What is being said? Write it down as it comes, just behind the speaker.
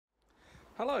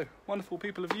Hello, wonderful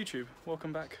people of YouTube.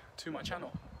 Welcome back to my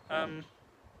channel.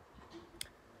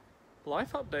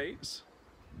 Life updates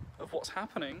of what's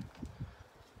happening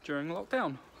during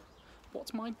lockdown.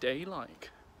 What's my day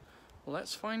like?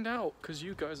 Let's find out, because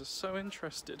you guys are so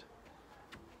interested.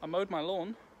 I mowed my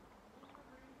lawn.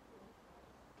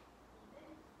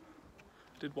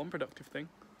 Did one productive thing.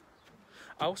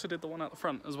 I also did the one out the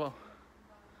front as well.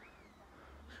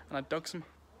 And I dug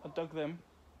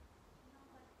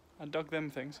them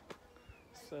things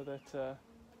so that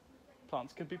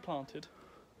plants could be planted,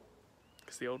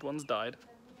 because the old ones died.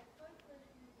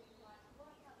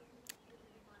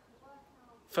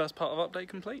 First part of update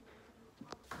complete.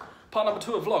 Part number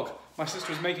 2 of vlog. My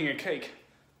sister is making a cake.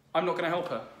 I'm not going to help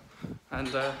her. And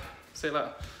see you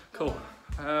later. Cool.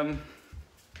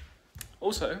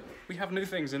 Also, we have new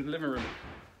things in the living room.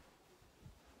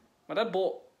 My dad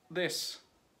bought this.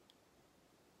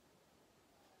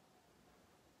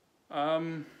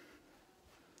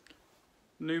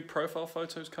 New profile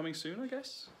photos coming soon, I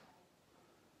guess.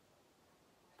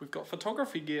 We've got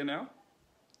photography gear now.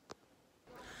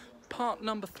 Part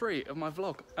number 3 of my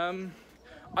vlog.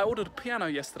 I ordered a piano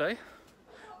yesterday,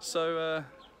 so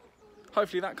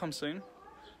hopefully that comes soon,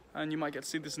 and you might get to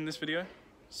see this in this video.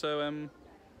 So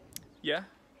yeah,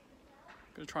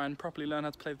 I'm gonna try and properly learn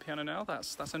how to play the piano now.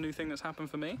 That's a new thing that's happened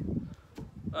for me.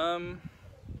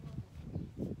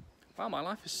 Wow, my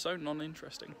life is so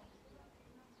non-interesting.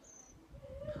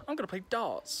 I'm gonna play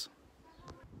darts.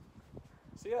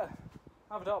 So yeah,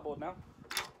 I have a dartboard now.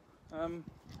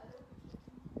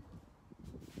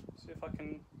 See if I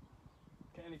can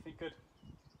get anything good.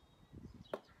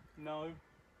 No.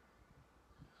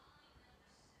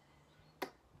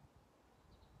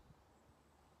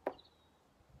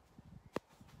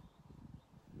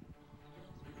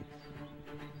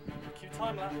 Cue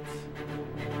time lapse.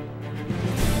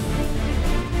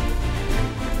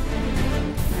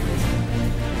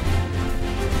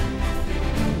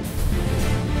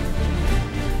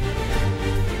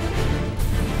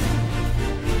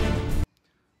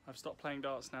 I've stopped playing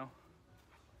darts now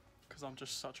because I'm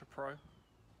just such a pro.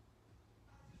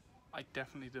 I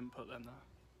definitely didn't put them there.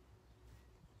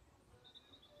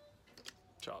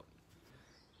 Shut up.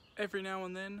 Every now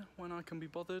and then, when I can be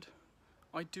bothered,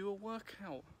 I do a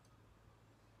workout.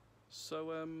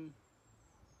 So,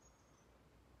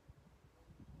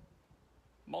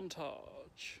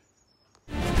 montage.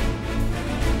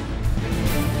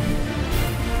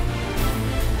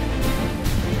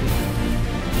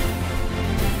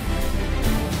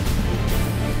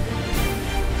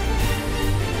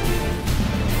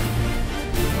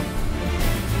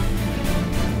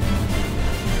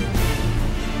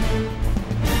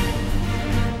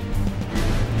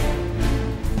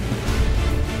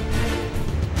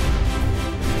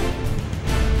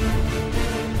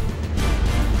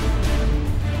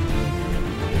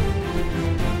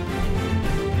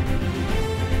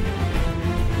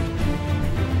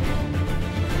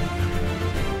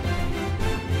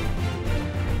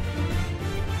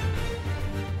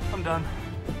 Done.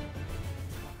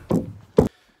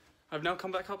 I've now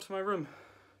come back up to my room.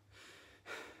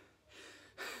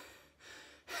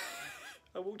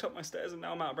 I walked up my stairs and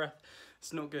now I'm out of breath.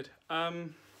 It's not good. I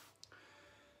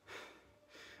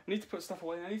need to put stuff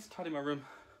away. I need to tidy my room.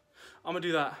 I'm gonna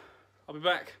do that. I'll be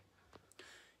back.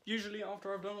 Usually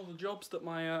after I've done all the jobs that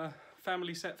my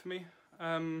family set for me,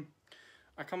 I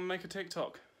come and make a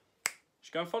TikTok. You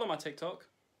should go and follow my TikTok.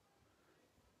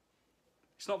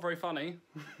 It's not very funny,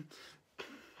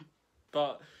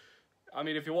 but I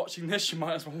mean, if you're watching this, you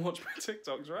might as well watch my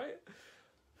TikToks, right?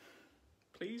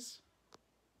 Please.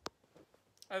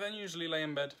 I then usually lay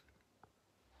in bed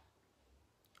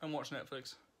and watch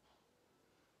Netflix.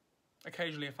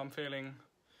 Occasionally, if I'm feeling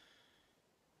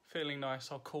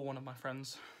nice, I'll call one of my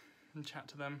friends and chat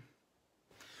to them.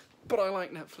 But I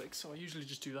like Netflix, so I usually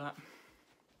just do that.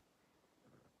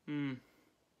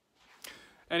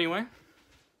 Anyway.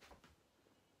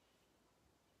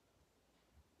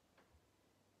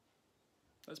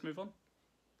 Let's move on.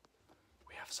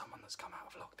 We have someone that's come out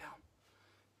of lockdown.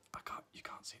 You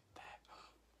can't see it there.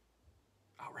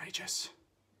 Outrageous.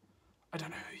 I don't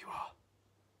know who you are.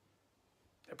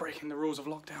 They're breaking the rules of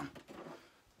lockdown.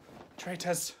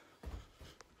 Traitors.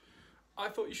 I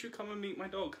thought you should come and meet my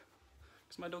dog,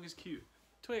 because my dog is cute.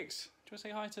 Twix, do you want to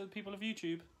say hi to the people of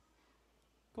YouTube?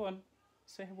 Go on,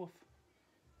 say hey, woof.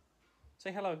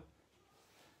 Say hello.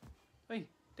 Hey,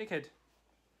 dickhead.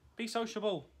 Be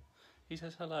sociable. He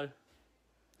says hello.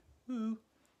 Woo.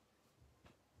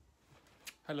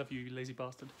 I love you, you lazy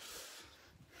bastard.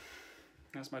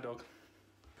 That's my dog.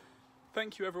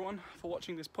 Thank you everyone for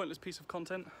watching this pointless piece of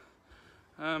content.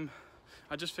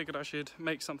 I just figured I should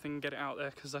make something and get it out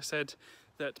there, because I said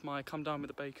that my Come Down with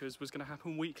the Bakers was going to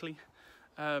happen weekly,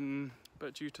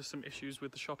 but due to some issues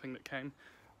with the shopping that came,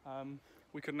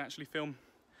 we couldn't actually film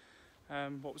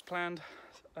what was planned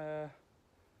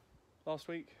last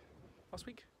week?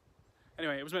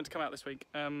 Anyway, it was meant to come out this week,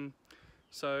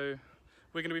 so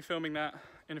we're going to be filming that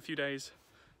in a few days,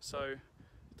 so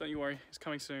don't you worry, it's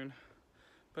coming soon.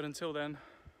 But until then,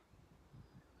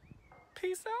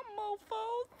 peace out,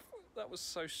 mofos. That was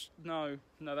so no,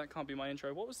 that can't be my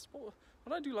intro. What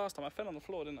did I do last time? I fell on the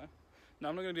floor, didn't I? No,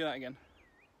 I'm not gonna do that again.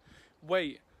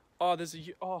 Wait, hold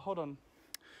on.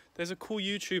 There's a cool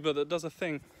YouTuber that does a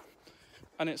thing,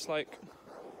 and it's like,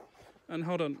 and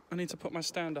hold on, I need to put my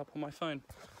stand up on my phone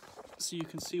so you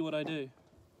can see what I do.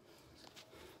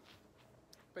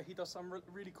 But he does some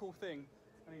really cool thing,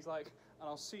 and he's like, and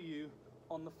I'll see you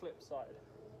on the flip side.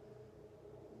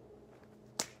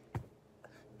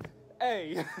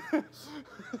 Hey!